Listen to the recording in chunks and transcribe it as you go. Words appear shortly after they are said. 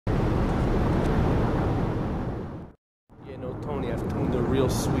I've tuned her real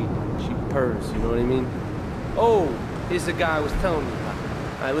sweet. She purrs, you know what I mean? Oh, here's the guy I was telling you about.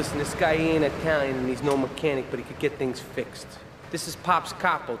 All right, listen, this guy, he ain't Italian and he's no mechanic, but he could get things fixed. This is Pop's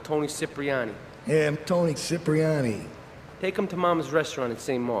capo, Tony Cipriani. Yeah, I'm Tony Cipriani. Take him to Mama's restaurant at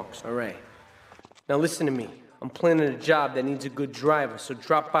St. Mark's, all right? Now listen to me. I'm planning a job that needs a good driver, so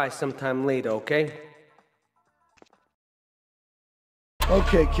drop by sometime later, okay?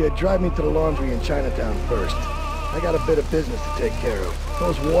 Okay, kid, drive me to the laundry in Chinatown first. I got a bit of business to take care of.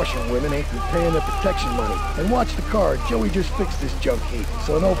 Those washerwomen ain't been paying their protection money. And watch the car, Joey just fixed this junk heap,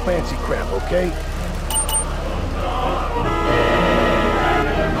 so no fancy crap, okay?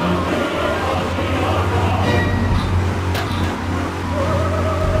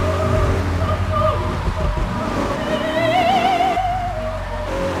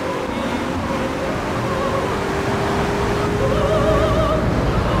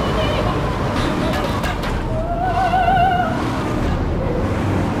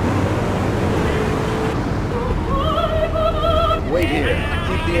 Wait here.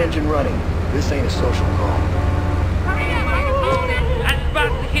 Keep the engine running. This ain't a social call. I'm about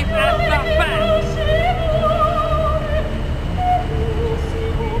to hit that stuff fast.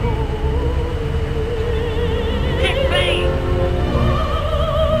 Hit me!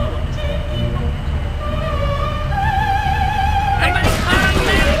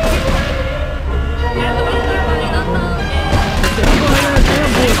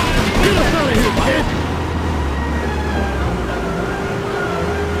 Get us out of here, kid!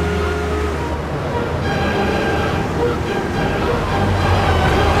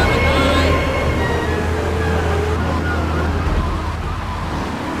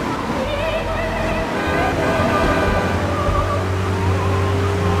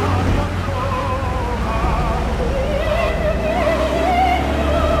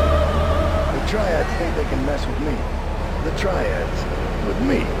 Think they can mess with me. The Triads. With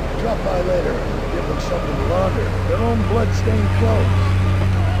me. Drop by later and give them something to launder. Their own blood-stained clothes.